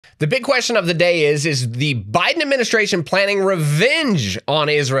The big question of the day is the Biden administration planning revenge on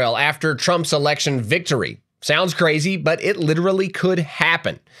Israel after Trump's election victory? Sounds crazy, but it literally could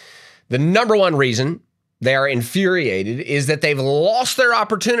happen. The number one reason they are infuriated is that they've lost their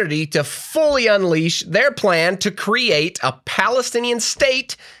opportunity to fully unleash their plan to create a Palestinian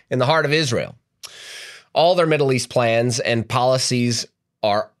state in the heart of Israel. All their Middle East plans and policies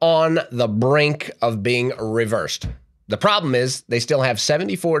are on the brink of being reversed. The problem is they still have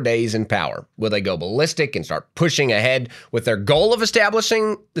 74 days in power. Will they go ballistic and start pushing ahead with their goal of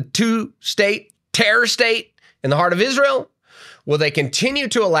establishing the two-state terror state in the heart of Israel? Will they continue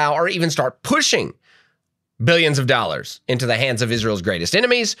to allow or even start pushing billions of dollars into the hands of Israel's greatest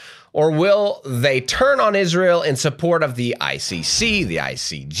enemies? Or will they turn on Israel in support of the ICC, the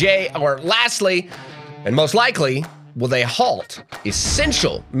ICJ, or lastly, and most likely, will they halt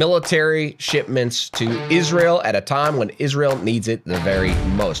essential military shipments to Israel at a time when Israel needs it the very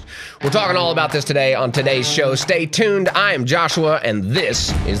most? We're talking all about this today on today's show. Stay tuned. I am Joshua, and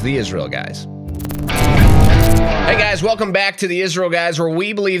this is the Israel Guys. Hey guys, welcome back to the Israel Guys, where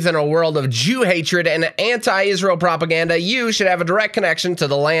we believe that in a world of Jew hatred and anti-Israel propaganda, you should have a direct connection to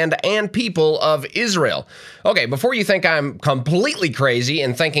the land and people of Israel. Okay, before you think I'm completely crazy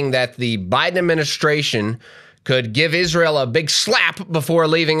in thinking that the Biden administration could give Israel a big slap before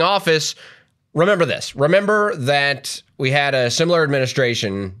leaving office, remember this. Remember that we had a similar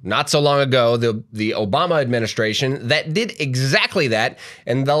administration not so long ago, the Obama administration, that did exactly that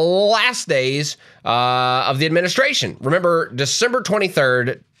in the last days of the administration. Remember, December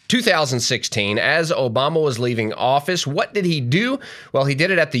 23rd, 2016, as Obama was leaving office, what did he do? Well, he did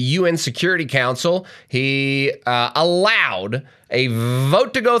it at the UN Security Council. He allowed a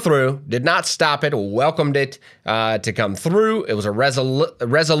vote to go through, did not stop it, welcomed it to come through. It was a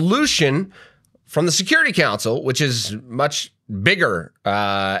resolution from the Security Council, which is much bigger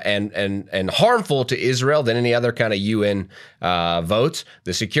and harmful to Israel than any other kind of UN votes.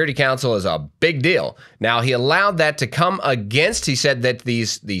 The Security Council is a big deal. Now, he allowed that to come against. He said that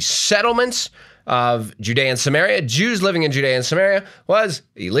these settlements of Judea and Samaria, Jews living in Judea and Samaria, was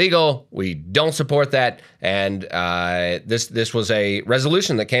illegal. We don't support that. And this was a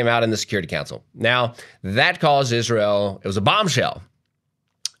resolution that came out in the Security Council. Now, that caused Israel, it was a bombshell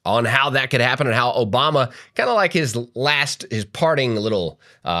on how that could happen and how Obama, kind of like his parting little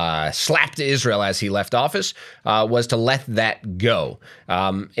slap to Israel as he left office, was to let that go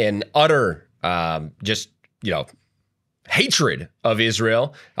in utter hatred of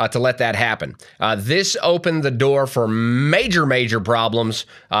Israel to let that happen. This opened the door for major problems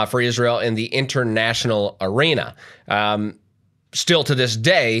for Israel in the international arena. Still to this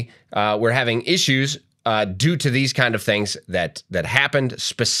day, we're having issues due to these kind of things that happened,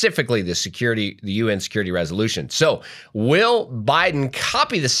 specifically the UN security resolution. So will Biden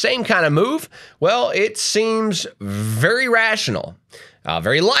copy the same kind of move? Well, it seems very rational,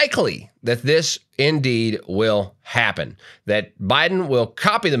 very likely that this indeed will happen, that Biden will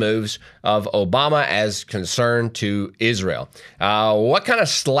copy the moves of Obama as concerned to Israel. What kind of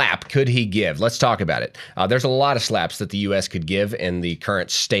slap could he give? Let's talk about it. There's a lot of slaps that the U.S. could give in the current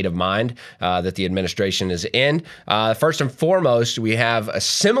state of mind that the administration is in. First and foremost, we have a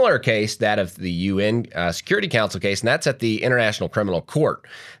similar case, that of the UN Security Council case, and that's at the International Criminal Court.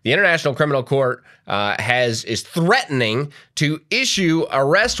 The International Criminal Court is threatening to issue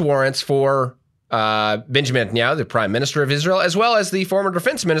arrest warrants for Benjamin Netanyahu, the Prime Minister of Israel, as well as the former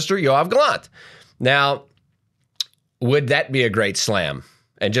Defense Minister, Yoav Gallant. Now, would that be a great slam?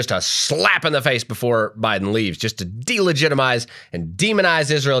 And just a slap in the face before Biden leaves, just to delegitimize and demonize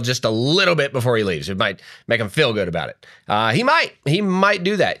Israel just a little bit before he leaves. It might make him feel good about it. He might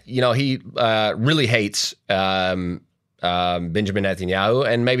do that. You know, he really hates Benjamin Netanyahu,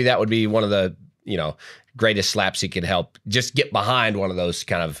 and maybe that would be one of the, greatest slaps he could help just get behind one of those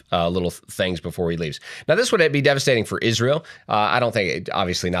kind of little things before he leaves. Now, this would be devastating for Israel. I don't think,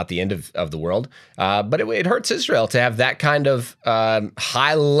 obviously not the end of the world, but it hurts Israel to have that kind of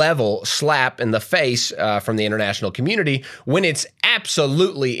high-level slap in the face from the international community when it's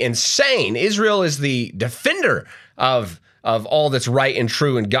absolutely insane. Israel is the defender of all that's right and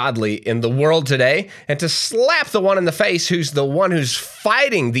true and godly in the world today, and to slap the one in the face who's the one who's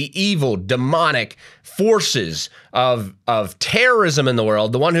fighting the evil, demonic forces of terrorism in the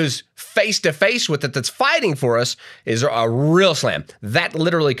world, the one who's face to face with it, that's fighting for us, is a real slam. That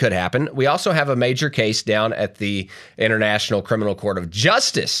literally could happen. We also have a major case down at the International Criminal Court of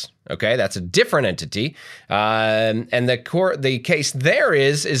Justice. Okay, that's a different entity, and the case there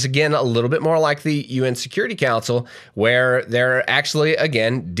is again a little bit more like the UN Security Council, where they're actually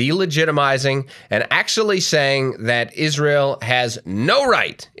again delegitimizing and actually saying that Israel has no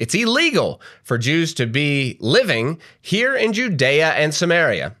right. It's illegal for Jews to be living here in Judea and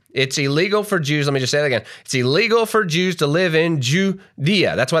Samaria. It's illegal for Jews. Let me just say that again. It's illegal for Jews to live in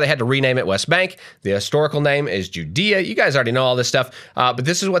Judea. That's why they had to rename it West Bank. The historical name is Judea. You guys already know all this stuff. But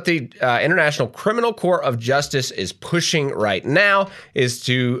this is what the International Criminal Court of Justice is pushing right now, is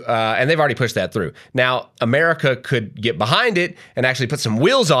to, and they've already pushed that through. Now, America could get behind it and actually put some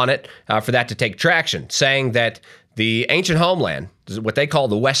wheels on it for that to take traction, saying that the ancient homeland, what they call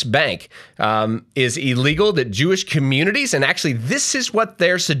the West Bank, is illegal, that Jewish communities, and actually this is what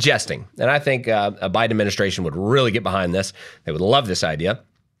they're suggesting. And I think a Biden administration would really get behind this. They would love this idea.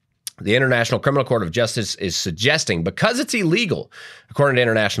 The International Criminal Court of Justice is suggesting, because it's illegal, according to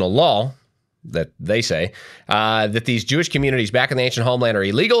international law, that they say, that these Jewish communities back in the ancient homeland are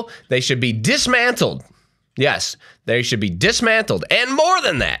illegal, they should be dismantled. Yes, they should be dismantled. And more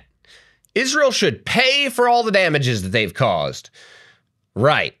than that, Israel should pay for all the damages that they've caused.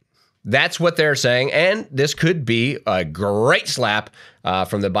 Right. That's what they're saying. And this could be a great slap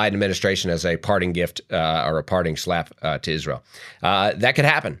from the Biden administration as a parting gift or a parting slap to Israel. That could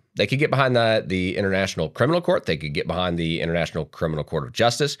happen. They could get behind the International Criminal Court. They could get behind the International Criminal Court of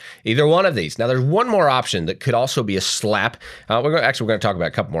Justice. Either one of these. Now, there's one more option that could also be a slap. We're going to talk about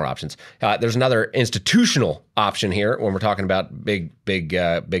a couple more options. There's another institutional option here when we're talking about big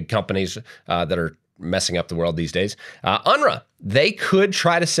companies that are messing up the world these days. UNRWA. They could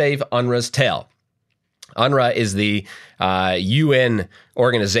try to save UNRWA's tail. UNRWA is the UN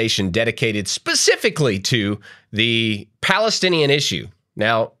organization dedicated specifically to the Palestinian issue.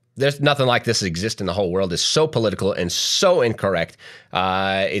 Now, there's nothing like this exists in the whole world. It's so political and so incorrect.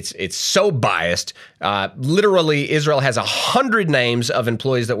 It's so biased. Literally, Israel has 100 names of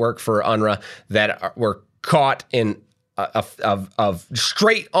employees that work for UNRWA that were caught in of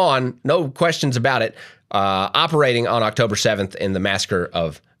straight on, no questions about it, operating on October 7th in the massacre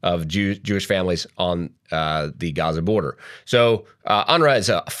of Jewish families on the Gaza border. So UNRWA is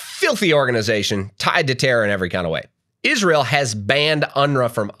a filthy organization tied to terror in every kind of way. Israel has banned UNRWA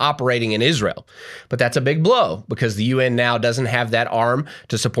from operating in Israel, but that's a big blow because the UN now doesn't have that arm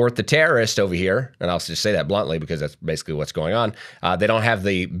to support the terrorists over here. And I'll just say that bluntly because that's basically what's going on. They don't have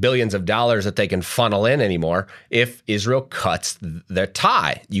the billions of dollars that they can funnel in anymore if Israel cuts their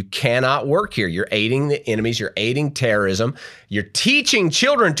tie. You cannot work here. You're aiding the enemies. You're aiding terrorism. You're teaching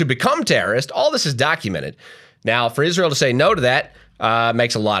children to become terrorists. All this is documented. Now, for Israel to say no to that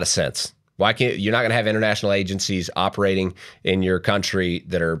makes a lot of sense. Why can't you're not going to have international agencies operating in your country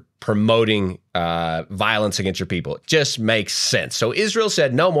that are promoting violence against your people? It just makes sense. So Israel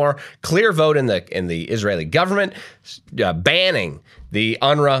said no more. Clear vote in the Israeli government banning the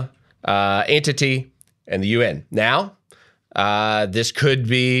UNRWA entity and the UN. Now, this could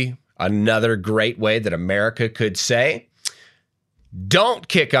be another great way that America could say, don't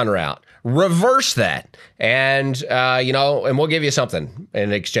kick UNRWA out. Reverse that, and and we'll give you something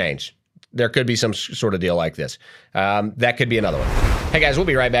in exchange. There could be some sort of deal like this. That could be another one. Hey guys, we'll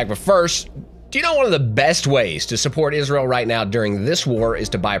be right back. But first, do you know one of the best ways to support Israel right now during this war is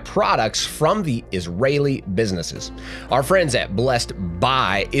to buy products from the Israeli businesses? Our friends at Blessed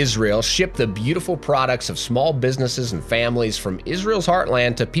by Israel ship the beautiful products of small businesses and families from Israel's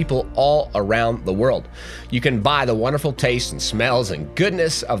heartland to people all around the world. You can buy the wonderful taste and smells and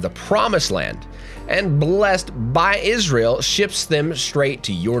goodness of the Promised Land. And Blessed by Israel ships them straight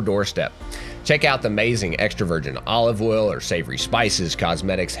to your doorstep. Check out the amazing extra virgin olive oil or savory spices,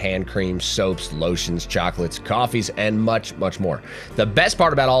 cosmetics, hand creams, soaps, lotions, chocolates, coffees, and much, much more. The best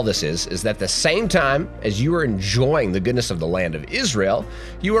part about all this is that at the same time as you are enjoying the goodness of the land of Israel,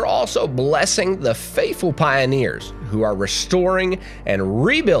 you are also blessing the faithful pioneers who are restoring and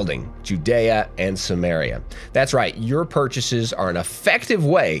rebuilding Judea and Samaria. That's right, your purchases are an effective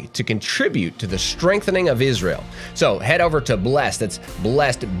way to contribute to the strengthening of Israel. So head over to Blessed, that's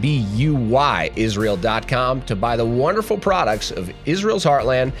Blessed, Israel.com to buy the wonderful products of Israel's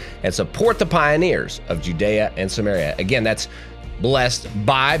heartland and support the pioneers of Judea and Samaria. Again, that's Blessed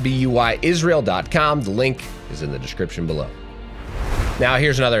by Israel.com. The link is in the description below. Now,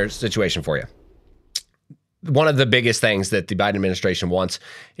 here's another situation for you. one of the biggest things that the Biden administration wants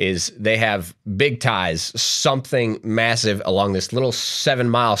is they have big ties, something massive along this little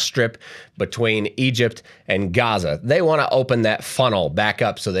 7-mile strip between Egypt and Gaza. They want to open that funnel back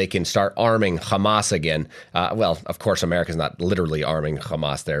up so they can start arming Hamas again. Well, of course, America's not literally arming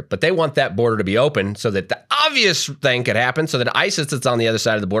Hamas there, but they want that border to be open so that the obvious thing could happen, so that ISIS that's on the other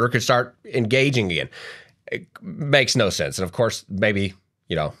side of the border could start engaging again. It makes no sense. And of course, maybe,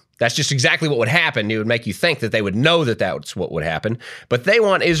 that's just exactly what would happen. It would make you think that they would know that that's what would happen. But they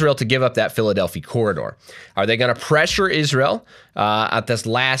want Israel to give up that Philadelphia corridor. Are they going to pressure Israel at this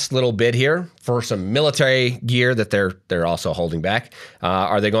last little bit here for some military gear that they're also holding back?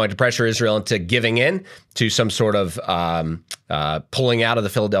 Are they going to pressure Israel into giving in to some sort of pulling out of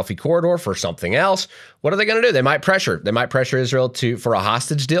the Philadelphia corridor for something else? What are they going to do? They might pressure Israel for a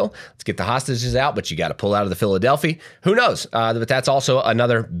hostage deal. Let's get the hostages out, but you got to pull out of the Philadelphia. Who knows? But that's also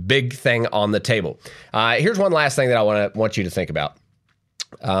another big thing on the table. Here's one last thing that I want you to think about.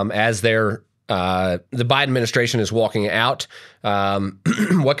 As the Biden administration is walking out,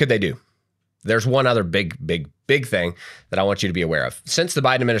 what could they do? There's one other big thing that I want you to be aware of. Since the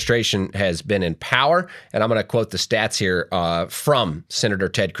Biden administration has been in power, and I'm going to quote the stats here from Senator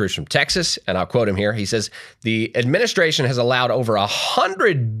Ted Cruz from Texas, and I'll quote him here. He says, the administration has allowed over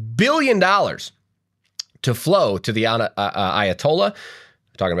 $100 billion to flow to the Ayatollah,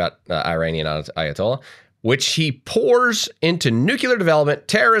 talking about Iranian Ayatollah, which he pours into nuclear development,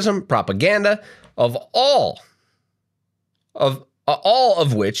 terrorism, propaganda, of all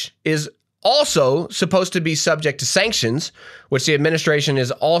of which is also supposed to be subject to sanctions, which the administration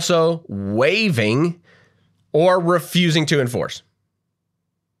is also waiving or refusing to enforce.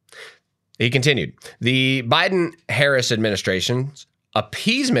 He continued, the Biden-Harris administration's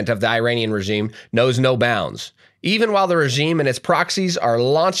appeasement of the Iranian regime knows no bounds, even while the regime and its proxies are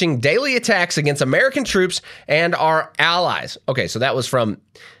launching daily attacks against American troops and our allies. Okay, so that was from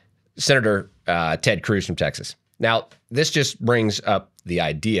Senator Ted Cruz from Texas. Now, this just brings up the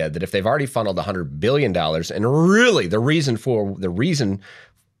idea that if they've already funneled $100 billion, and really the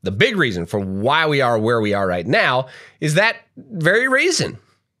big reason for why we are where we are right now is that very reason.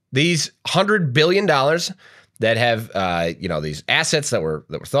 These $100 billion that have, these assets that were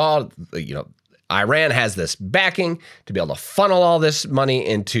thought, Iran has this backing to be able to funnel all this money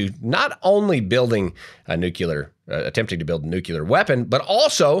into not only building attempting to build a nuclear weapon, but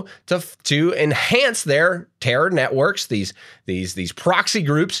also to enhance their terror networks, these proxy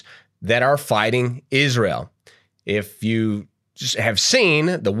groups that are fighting Israel. If you just have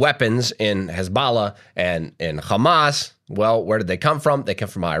seen the weapons in Hezbollah and in Hamas, well, where did they come from? They come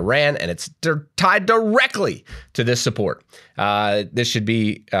from Iran, and they're tied directly to this support. This should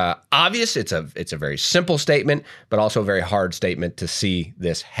be obvious. It's a very simple statement, but also a very hard statement to see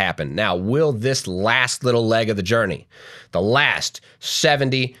this happen. Now, will this last little leg of the journey, the last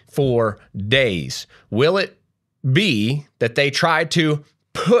 74 days, will it be that they try to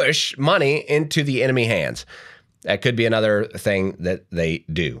push money into the enemy hands? That could be another thing that they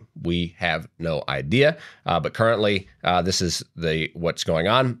do. We have no idea, but currently this is what's going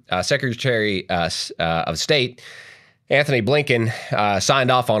on. Secretary of State Anthony Blinken signed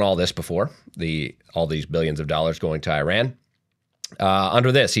off on all this before, all these billions of dollars going to Iran.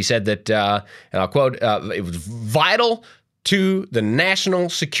 Under this, he said that, and I'll quote, it was vital to the national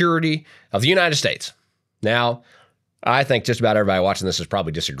security of the United States. Now, I think just about everybody watching this is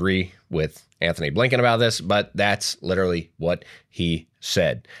probably disagree with Anthony Blinken about this, but that's literally what he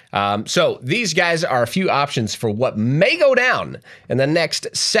said. So these guys are a few options for what may go down in the next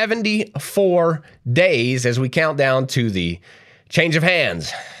 74 days as we count down to the change of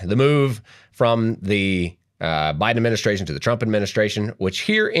hands, the move from the Biden administration to the Trump administration, which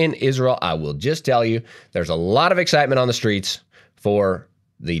here in Israel, I will just tell you, there's a lot of excitement on the streets for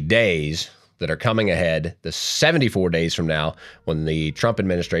the days that are coming ahead, the 74 days from now when the Trump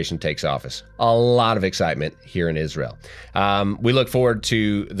administration takes office. A lot of excitement here in Israel. We look forward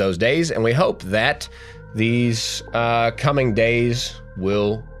to those days, and we hope that these coming days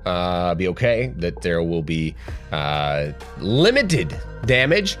will be okay, that there will be limited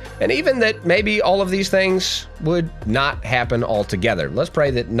damage, and even that maybe all of these things would not happen altogether. Let's pray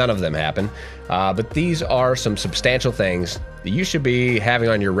that none of them happen. But these are some substantial things that you should be having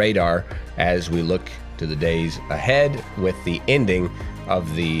on your radar as we look to the days ahead with the ending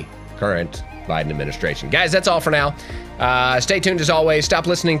of the current Biden administration. Guys, that's all for now. Stay tuned as always. Stop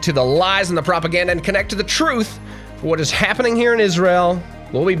listening to the lies and the propaganda and connect to the truth for what is happening here in Israel.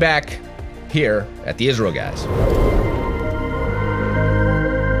 We'll be back here at the Israel Guys.